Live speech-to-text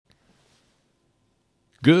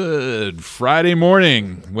Good Friday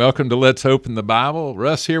morning. Welcome to Let's Open the Bible.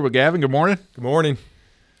 Russ here with Gavin. Good morning. Good morning.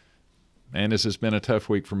 Man, this has been a tough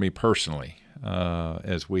week for me personally,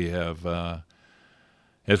 as we've been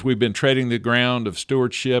treading the ground of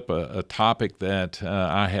stewardship, a topic that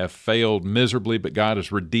I have failed miserably, but God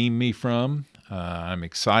has redeemed me from. I'm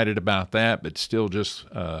excited about that, but still just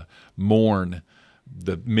mourn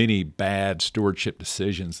the many bad stewardship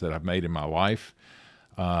decisions that I've made in my life.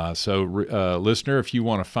 Listener, if you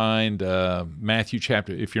want to find Matthew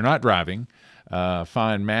chapter, if you're not driving,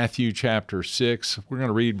 find Matthew chapter 6. We're going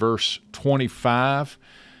to read verse 25.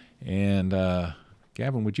 And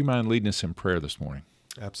Gavin, would you mind leading us in prayer this morning?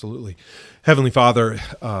 Absolutely. Heavenly Father,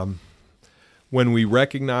 when we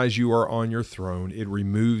recognize you are on your throne, it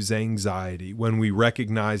removes anxiety. When we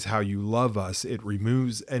recognize how you love us, it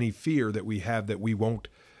removes any fear that we have that we won't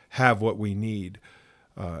have what we need.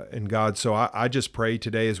 And God, so I just pray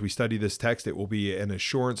today as we study this text, it will be an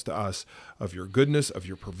assurance to us of your goodness, of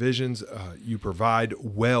your provisions. You provide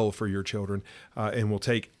well for your children, and will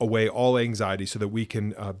take away all anxiety so that we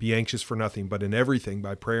can be anxious for nothing, but in everything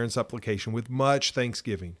by prayer and supplication with much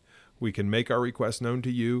thanksgiving. We can make our requests known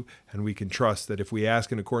to you, and we can trust that if we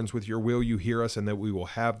ask in accordance with your will, you hear us, and that we will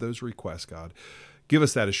have those requests, God. Give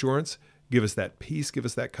us that assurance, give us that peace, give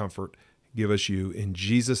us that comfort, give us you. In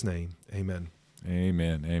Jesus' name, amen.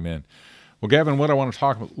 Amen. Amen. Well, Gavin, what I want to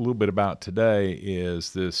talk a little bit about today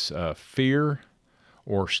is this fear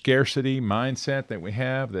or scarcity mindset that we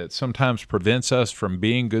have that sometimes prevents us from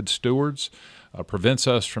being good stewards, prevents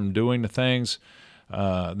us from doing the things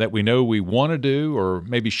that we know we want to do or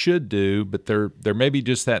maybe should do, but there may be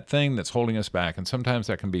just that thing that's holding us back. And sometimes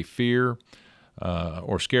that can be fear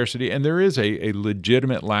or scarcity. And there is a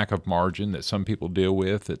legitimate lack of margin that some people deal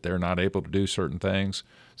with, that they're not able to do certain things.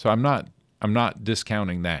 So I'm not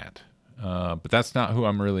discounting that, but that's not who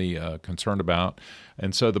I'm really concerned about.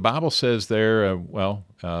 And so the Bible says there,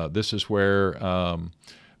 this is where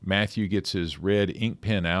Matthew gets his red ink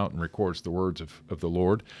pen out and records the words of the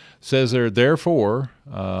Lord. It says there, therefore,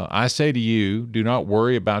 I say to you, do not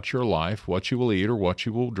worry about your life, what you will eat or what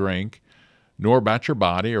you will drink, nor about your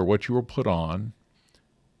body or what you will put on.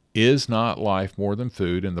 Is not life more than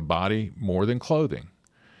food, and the body more than clothing?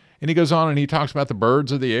 And he goes on and he talks about the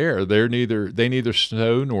birds of the air. They neither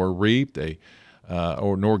sow nor reap,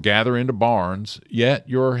 nor gather into barns. Yet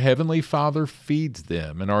your heavenly Father feeds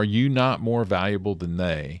them. And are you not more valuable than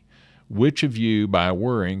they? Which of you, by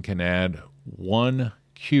worrying, can add 1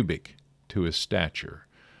 cubit to his stature?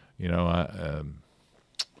 You know,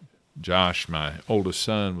 Josh, my oldest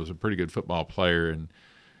son, was a pretty good football player, and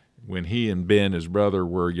when he and Ben, his brother,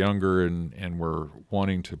 were younger and were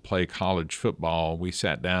wanting to play college football, we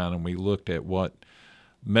sat down and we looked at what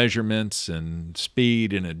measurements and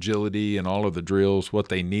speed and agility and all of the drills, what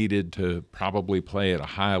they needed to probably play at a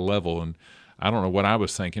high level. And I don't know what I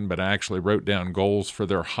was thinking, but I actually wrote down goals for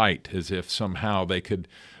their height as if somehow they could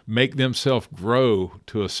make themselves grow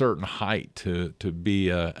to a certain height to be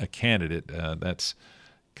a candidate. That's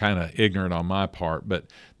kind of ignorant on my part, but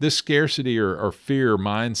this scarcity or fear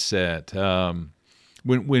mindset,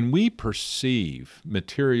 when we perceive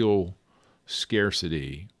material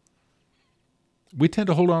scarcity, we tend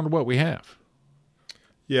to hold on to what we have.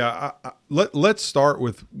 Yeah, let's start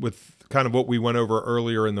with kind of what we went over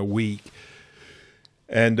earlier in the week,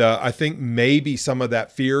 and I think maybe some of that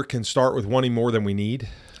fear can start with wanting more than we need.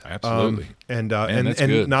 Absolutely,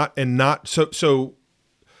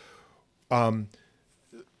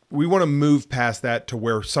 we want to move past that to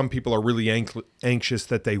where some people are really anxious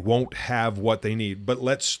that they won't have what they need. But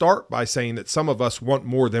let's start by saying that some of us want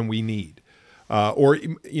more than we need,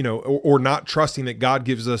 or not trusting that God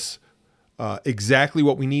gives us exactly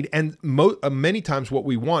what we need, and many times what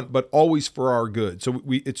we want, but always for our good. So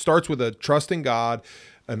it starts with a trust in God,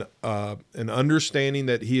 an understanding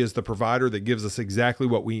that He is the provider that gives us exactly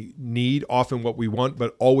what we need, often what we want,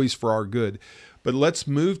 but always for our good. But let's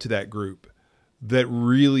move to that group that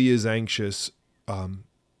really is anxious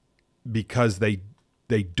because they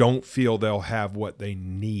don't feel they'll have what they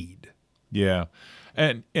need. Yeah.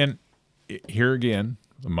 And here again,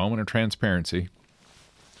 a moment of transparency.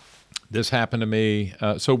 This happened to me.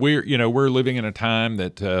 So we're living in a time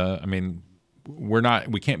that,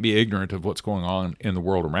 we can't be ignorant of what's going on in the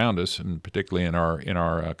world around us, and particularly in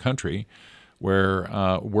our country, where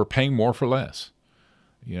we're paying more for less.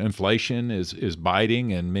 You know, inflation is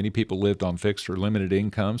biting, and many people lived on fixed or limited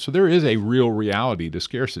income. So there is a real reality to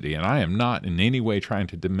scarcity, and I am not in any way trying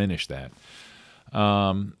to diminish that.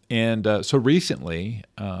 So recently,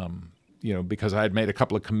 because I had made a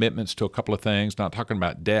couple of commitments to a couple of things, not talking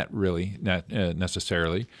about debt really, not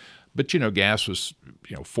necessarily, But gas was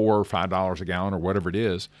 $4 or $5 a gallon or whatever it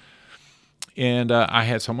is. And I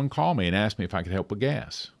had someone call me and ask me if I could help with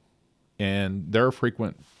gas. And they're a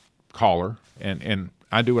frequent caller, and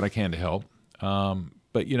I do what I can to help. But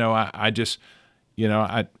I just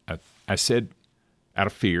I said, out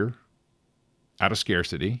of fear, out of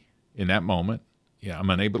scarcity, in that moment,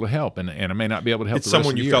 I'm unable to help, and I may not be able to help. It's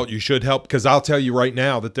someone you felt you should help, because I'll tell you right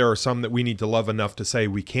now that there are some that we need to love enough to say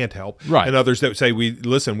we can't help, right? And others that say we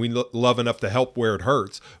love enough to help where it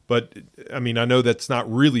hurts. But I mean, I know that's not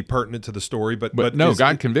really pertinent to the story, but no,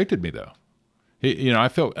 God convicted me though. I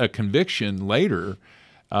felt a conviction later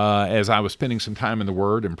as I was spending some time in the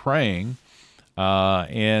Word and praying,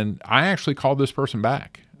 and I actually called this person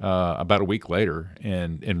back about a week later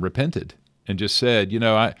and repented and just said,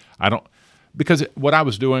 I don't. Because what I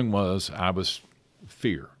was doing was I was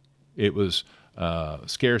fear. It was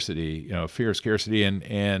scarcity, fear of scarcity,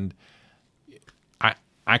 and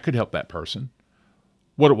I could help that person.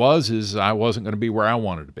 What it was is I wasn't going to be where I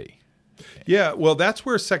wanted to be. Yeah, well, that's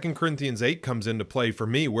where 2 Corinthians 8 comes into play for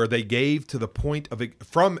me, where they gave to the point of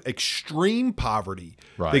from extreme poverty.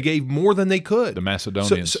 Right. They gave more than they could. The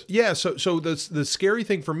Macedonians. So the scary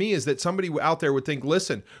thing for me is that somebody out there would think,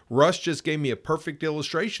 listen, Russ just gave me a perfect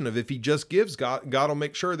illustration of if he just gives, God will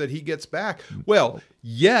make sure that he gets back. Well,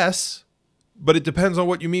 yes, but it depends on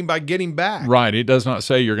what you mean by getting back. Right. It does not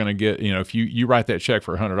say you're going to get, if you write that check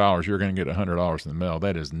for $100, you're going to get $100 in the mail.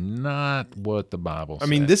 That is not what the Bible says. I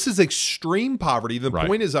mean, this is extreme poverty. The right.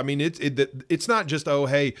 point is, I mean, it's not just, oh,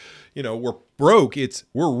 hey, we're broke.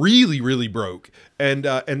 We're really, really broke. And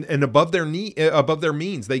above their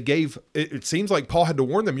means. They gave, it seems like Paul had to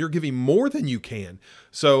warn them, you're giving more than you can.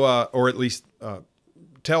 So, or at least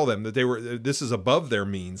tell them that this is above their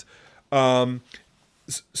means.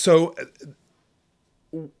 So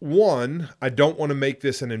one, I don't want to make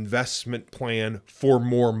this an investment plan for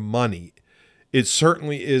more money. It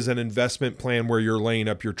certainly is an investment plan where you're laying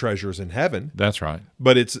up your treasures in heaven. That's right.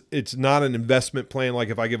 But it's not an investment plan like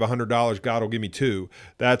if I give $100, God will give me $2.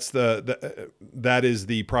 That is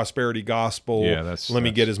the prosperity gospel. Yeah, let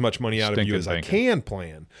me get as much money out of you as I can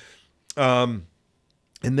plan. And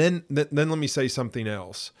then let me say something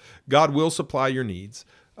else. God will supply your needs,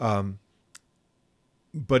 but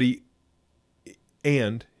he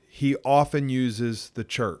often uses the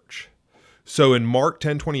church. So in Mark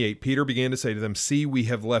 10:28, Peter began to say to them, see, we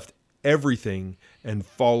have left everything and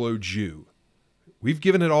followed you. We've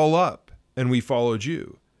given it all up and we followed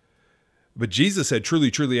you. But Jesus said,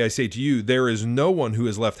 truly, truly, I say to you, there is no one who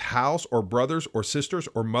has left house or brothers or sisters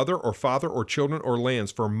or mother or father or children or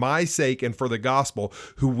lands for my sake and for the gospel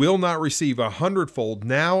who will not receive 100-fold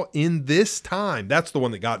now in this time. That's the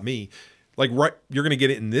one that got me. Like, right, you're going to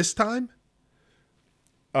get it in this time?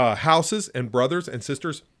 Houses and brothers and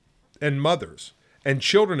sisters and mothers and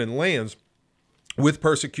children and lands with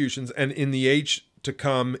persecutions and in the age to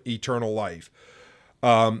come eternal life.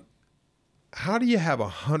 How do you have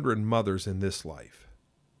 100 mothers in this life?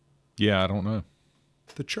 Yeah, I don't know.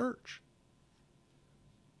 The church.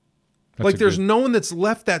 There's no one that's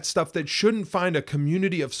left that stuff that shouldn't find a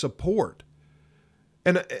community of support.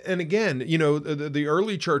 And again, the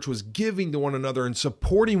early church was giving to one another and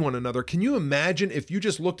supporting one another. Can you imagine if you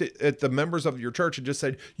just looked at the members of your church and just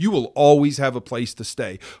said, you will always have a place to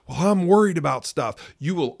stay? Well, I'm worried about stuff.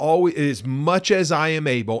 You will always, as much as I am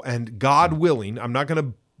able, and God willing, I'm not going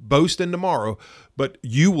to boast in tomorrow, but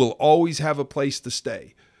you will always have a place to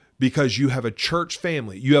stay. Because you have a church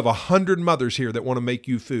family. You have 100 mothers here that want to make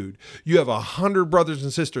you food. You have 100 brothers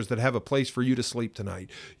and sisters that have a place for you to sleep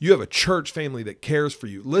tonight. You have a church family that cares for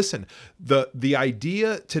you. Listen, the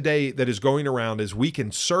idea today that is going around is we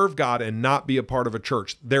can serve God and not be a part of a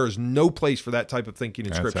church. There is no place for that type of thinking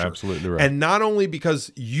in Scripture. That's absolutely right. And not only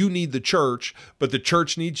because you need the church, but the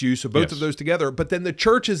church needs you. So both of those together. But then the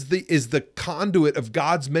church is the conduit of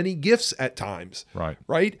God's many gifts at times. Right.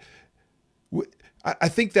 Right? I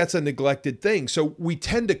think that's a neglected thing. So we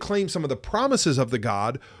tend to claim some of the promises of the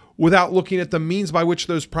God without looking at the means by which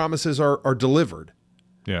those promises are delivered.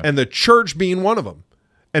 Yeah. And the church being one of them.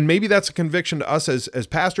 And maybe that's a conviction to us as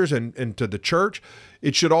pastors and to the church.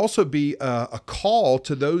 It should also be a call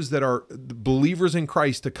to those that are believers in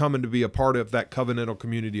Christ to come and to be a part of that covenantal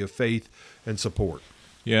community of faith and support.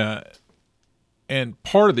 Yeah. And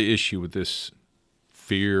part of the issue with this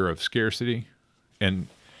fear of scarcity, and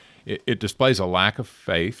it displays a lack of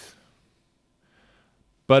faith,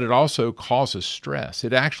 but it also causes stress.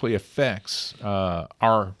 It actually affects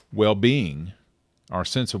our well-being, our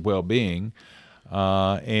sense of well-being.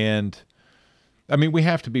 And, I mean, we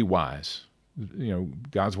have to be wise.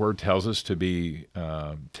 God's Word tells us to be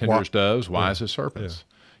tender as doves, wise as serpents.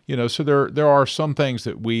 So there are some things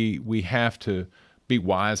that we have to be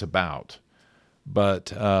wise about.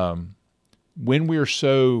 But when we're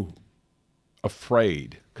so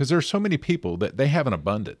afraid, because there's so many people that they have an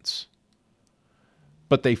abundance,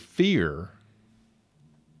 but they fear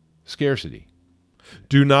scarcity.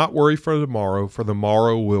 Do not worry for the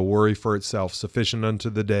morrow will worry for itself. Sufficient unto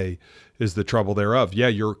the day is the trouble thereof. Yeah,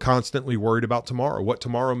 you're constantly worried about tomorrow, what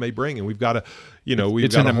tomorrow may bring, and we've got to,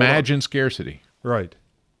 it's an imagined scarcity. Right.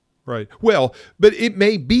 Right. Well, but it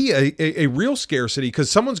may be a real scarcity,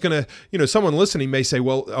 because someone's going to, someone listening may say,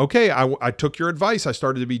 well, okay, I took your advice. I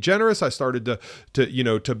started to be generous. I started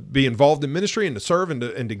to be involved in ministry and to serve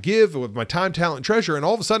and to give with my time, talent, and treasure. And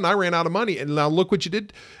all of a sudden I ran out of money, and now look what you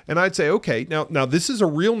did. And I'd say, okay, now this is a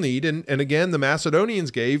real need. And again, the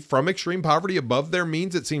Macedonians gave from extreme poverty above their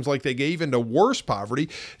means. It seems like they gave into worse poverty.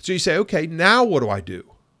 So you say, okay, now what do I do?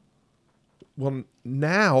 Well,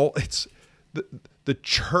 now it's the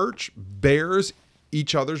church bears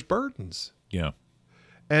each other's burdens. Yeah.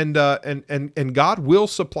 And God will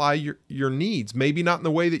supply your needs, maybe not in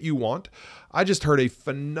the way that you want. I just heard a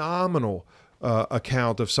phenomenal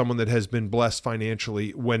account of someone that has been blessed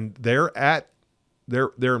financially when they're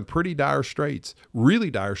in pretty dire straits,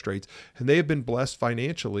 really dire straits, and they have been blessed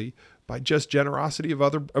financially by just generosity of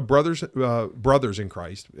other brothers in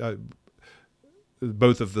Christ.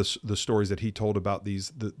 Both of the stories that he told about the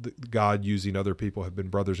God using other people have been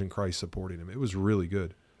brothers in Christ supporting him. It was really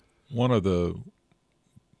good. One of the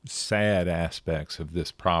sad aspects of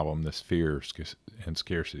this problem, this fear and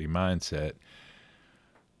scarcity mindset,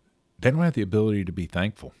 they don't have the ability to be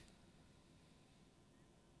thankful.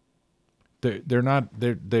 They're not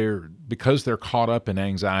because they're caught up in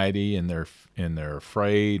anxiety and they're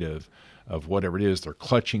afraid of whatever it is. They're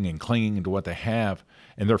clutching and clinging to what they have,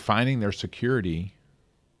 and they're finding their security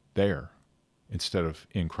there instead of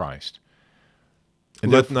in Christ.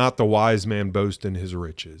 And let not the wise man boast in his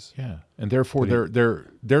riches. Yeah, and therefore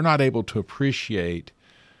they're not able to appreciate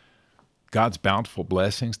God's bountiful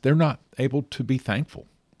blessings. They're not able to be thankful.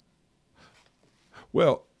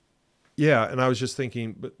 Well, yeah, and I was just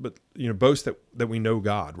thinking, but boast that we know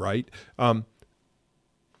God, right?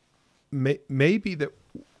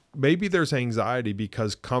 Maybe there's anxiety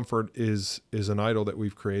because comfort is an idol that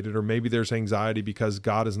we've created, or maybe there's anxiety because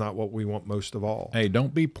God is not what we want most of all. Hey,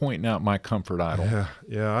 don't be pointing out my comfort idol.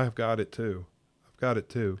 Yeah, I've got it too.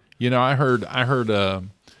 I heard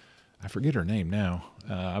I forget her name now.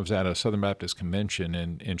 I was at a Southern Baptist convention,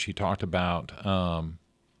 and she talked about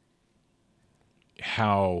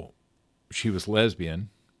how she was lesbian,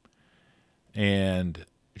 and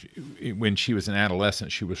when she was an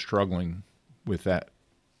adolescent, she was struggling with that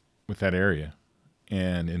area.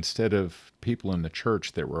 And instead of people in the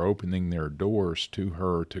church that were opening their doors to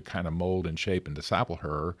her to kind of mold and shape and disciple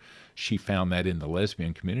her, she found that in the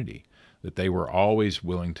lesbian community, that they were always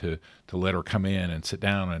willing to let her come in and sit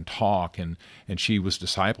down and talk. And she was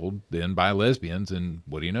discipled then by lesbians. And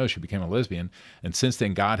what do you know? She became a lesbian. And since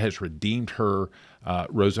then, God has redeemed her.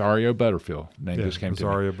 Rosario Butterfield, name just came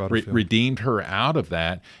Rosario to me. Butterfield. Redeemed her out of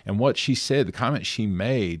that. And what she said, the comment she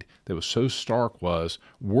made that was so stark was,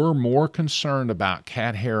 we're more concerned about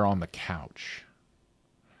cat hair on the couch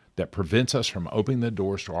that prevents us from opening the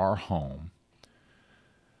doors to our home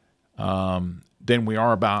than we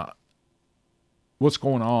are about what's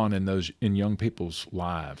going on in young people's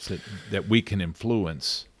lives that we can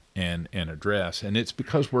influence and address. And it's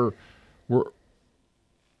because we're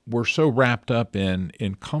so wrapped up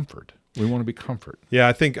in comfort. We want to be comfort. Yeah,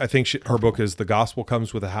 I think her book is The Gospel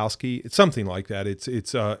Comes with a House Key. It's something like that. It's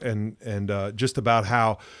just about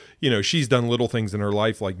how, she's done little things in her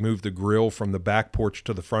life, like move the grill from the back porch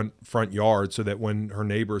to the front yard, so that when her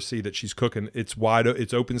neighbors see that she's cooking, it's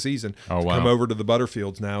open season. Oh, wow. Come over to the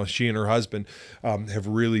Butterfields now. She and her husband have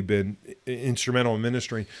really been instrumental in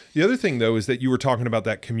ministering. The other thing, though, is that you were talking about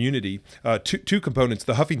that community. Two components.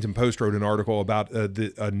 The Huffington Post wrote an article about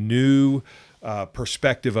a new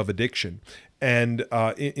perspective of addiction. And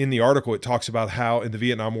in the article, it talks about how in the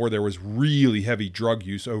Vietnam War, there was really heavy drug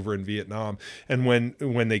use over in Vietnam. And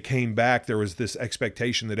when they came back, there was this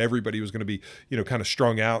expectation that everybody was going to be, kind of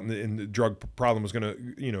strung out, and the drug problem was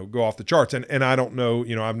going to, go off the charts. And I don't know,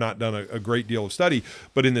 I've not done a great deal of study,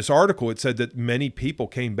 but in this article, it said that many people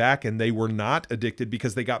came back and they were not addicted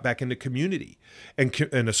because they got back into community and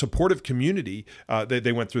a supportive community.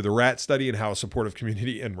 They went through the Rat study and how a supportive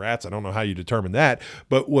community, and rats, I don't know how you determine that,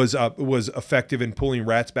 but was effective in pulling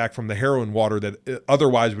rats back from the heroin water that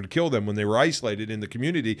otherwise would kill them when they were isolated in the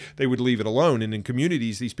community. They would leave it alone. And in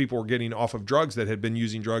communities, these people were getting off of drugs that had been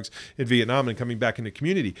using drugs in Vietnam and coming back into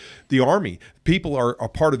community. The Army, people are a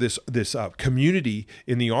part of this community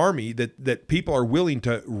in the Army that people are willing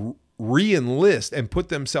to re-enlist and put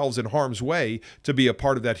themselves in harm's way to be a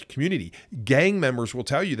part of that community. Gang members will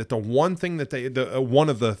tell you that one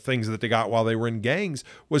of the things that they got while they were in gangs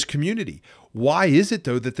was community. Why is it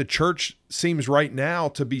though that the church seems right now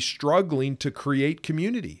to be struggling to create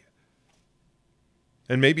community?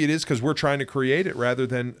 And maybe it is because we're trying to create it rather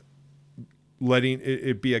than letting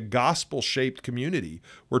it be a gospel-shaped community.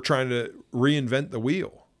 We're trying to reinvent the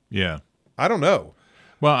wheel. Yeah. I don't know.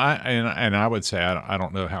 Well, I would say I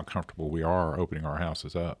don't know how comfortable we are opening our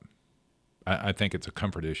houses up. I think it's a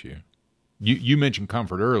comfort issue. You mentioned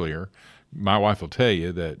comfort earlier. My wife will tell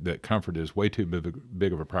you that comfort is way too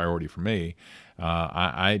big of a priority for me.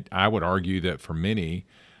 I would argue that for many,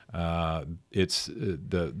 it's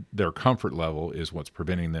their comfort level is what's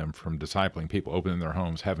preventing them from discipling people, opening their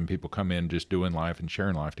homes, having people come in, just doing life and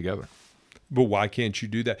sharing life together. But why can't you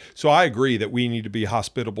do that? So I agree that we need to be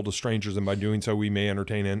hospitable to strangers, and by doing so, we may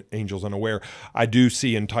entertain angels unaware. I do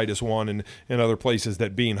see in Titus 1 and other places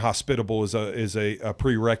that being hospitable is a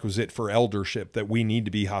prerequisite for eldership, that we need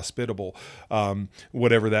to be hospitable,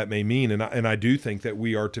 whatever that may mean. And I do think that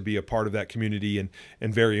we are to be a part of that community and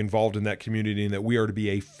very involved in that community, and that we are to be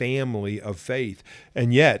a family of faith.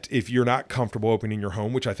 And yet, if you're not comfortable opening your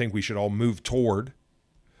home, which I think we should all move toward,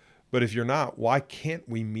 but if you're not, why can't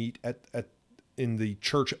we meet in the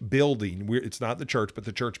church building? It's not the church, but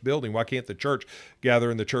the church building. Why can't the church gather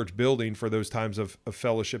in the church building for those times of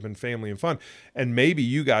fellowship and family and fun? And maybe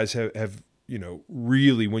you guys have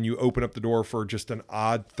really, when you open up the door for just an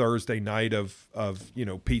odd Thursday night of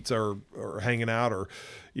pizza or hanging out, or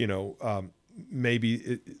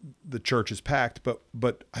maybe the church is packed,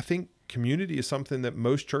 but I think community is something that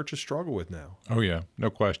most churches struggle with now. Oh yeah, no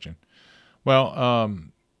question. Well,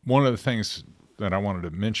 one of the things that I wanted to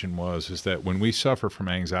mention is that when we suffer from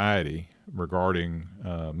anxiety regarding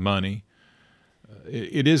money,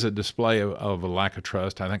 it is a display of a lack of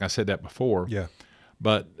trust. I think I said that before. Yeah.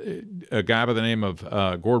 But a guy by the name of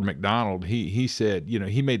Gordon MacDonald, he said,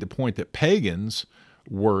 he made the point that pagans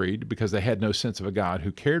worried because they had no sense of a God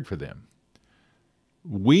who cared for them.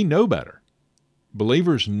 We know better.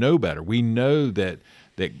 Believers know better. We know that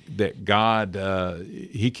God,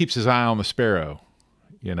 he keeps his eye on the sparrow,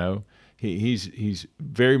 He's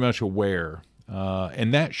very much aware,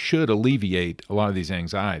 and that should alleviate a lot of these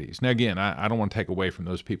anxieties. Now, again, I don't want to take away from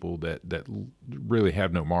those people that really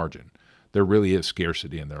have no margin. There really is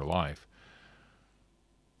scarcity in their life.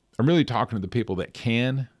 I'm really talking to the people that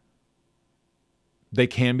can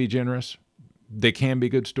be generous, they can be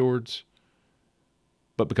good stewards,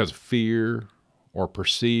 but because of fear or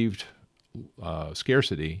perceived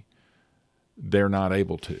scarcity, they're not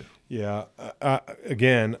able to. Yeah.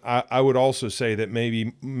 Again, I would also say that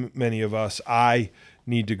maybe many of us, I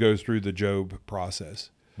need to go through the Job process.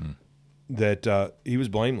 That he was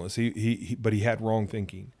blameless, but he had wrong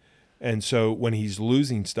thinking. And so when he's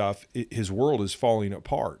losing stuff, his world is falling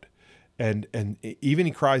apart. And even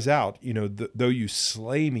he cries out, though you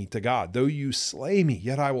slay me, to God, though you slay me,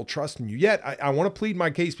 yet I will trust in you. Yet I want to plead my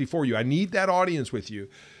case before you. I need that audience with you.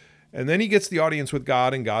 And then he gets the audience with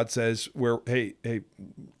God, and God says, hey,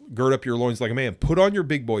 gird up your loins like a man. Put on your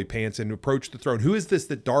big boy pants and approach the throne. Who is this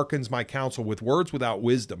that darkens my counsel with words without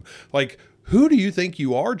wisdom? Like, who do you think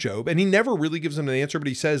you are, Job? And he never really gives him an answer, but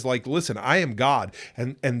he says, listen, I am God,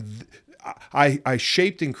 and I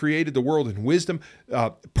shaped and created the world in wisdom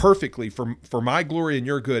perfectly for my glory and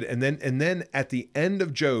your good. And then at the end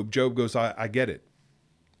of Job goes, I get it.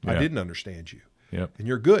 Yeah. I didn't understand you. Yep. And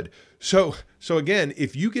you're good. So again,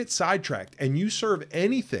 if you get sidetracked and you serve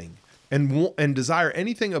anything and desire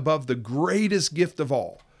anything above the greatest gift of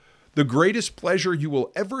all, the greatest pleasure you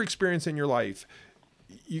will ever experience in your life,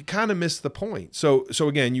 you kind of miss the point. So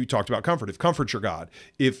again, you talked about comfort. If comfort's your God,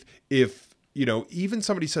 if even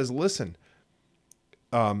somebody says, listen,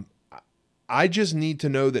 I just need to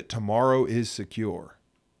know that tomorrow is secure.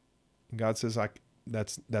 And God says,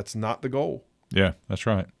 that's not the goal. Yeah, that's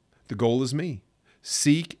right. The goal is me.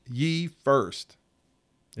 Seek ye first.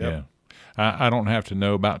 Yep. Yeah. I don't have to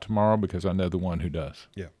know about tomorrow because I know the one who does.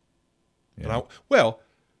 Yeah. And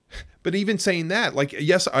but even saying that,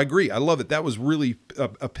 yes, I agree. I love it. That was really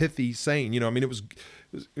a pithy saying, it was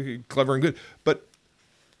clever and good. But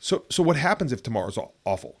so what happens if tomorrow's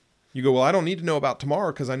awful? You go, well, I don't need to know about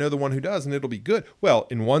tomorrow because I know the one who does, and it'll be good. Well,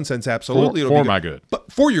 in one sense, absolutely. For my good.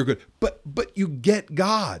 But for your good. But you get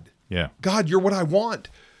God. Yeah. God, you're what I want.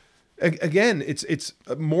 Again, it's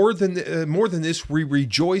more than this. We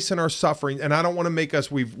rejoice in our suffering, and I don't want to make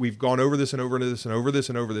us. We've gone over this and over this and over this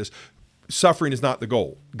and over this. Suffering is not the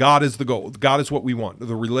goal. God is the goal. God is what we want.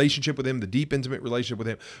 The relationship with Him, the deep, intimate relationship with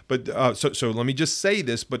Him. But so let me just say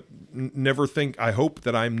this, but never think. I hope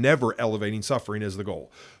that I'm never elevating suffering as the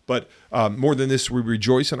goal. But more than this, we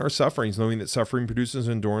rejoice in our sufferings, knowing that suffering produces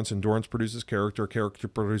endurance, endurance produces character, character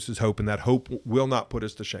produces hope, and that hope will not put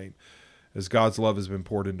us to shame, as God's love has been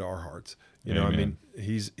poured into our hearts. You know, Amen. I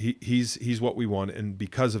mean, He's what we want, and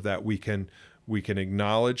because of that, we can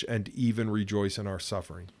acknowledge and even rejoice in our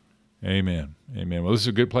suffering. Amen. Amen. Well, this is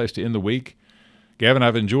a good place to end the week. Gavin,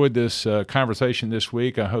 I've enjoyed this conversation this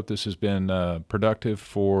week. I hope this has been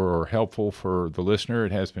productive or helpful for the listener.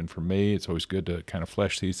 It has been for me. It's always good to kind of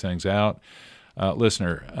flesh these things out.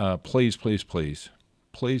 Listener, please, please, please,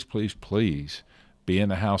 please, please, please be in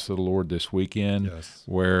the house of the Lord this weekend, Yes.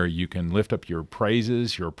 where you can lift up your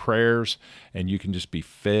praises, your prayers, and you can just be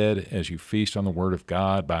fed as you feast on the Word of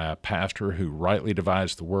God by a pastor who rightly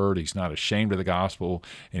divides the Word. He's not ashamed of the gospel,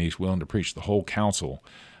 and he's willing to preach the whole counsel.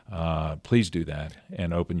 Please do that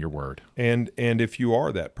and open your Word. And if you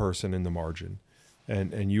are that person in the margin,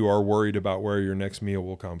 and you are worried about where your next meal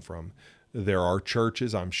will come from, there are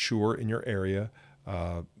churches, I'm sure, in your area.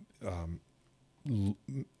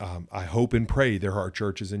 I hope and pray there are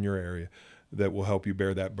churches in your area that will help you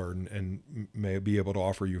bear that burden and may be able to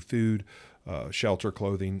offer you food, shelter,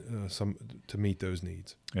 clothing, some to meet those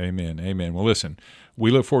needs. Amen. Amen. Well, listen, we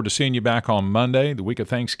look forward to seeing you back on Monday, the week of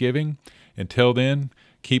Thanksgiving. Until then,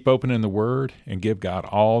 keep opening the Word and give God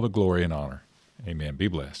all the glory and honor. Amen. Be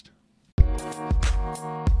blessed.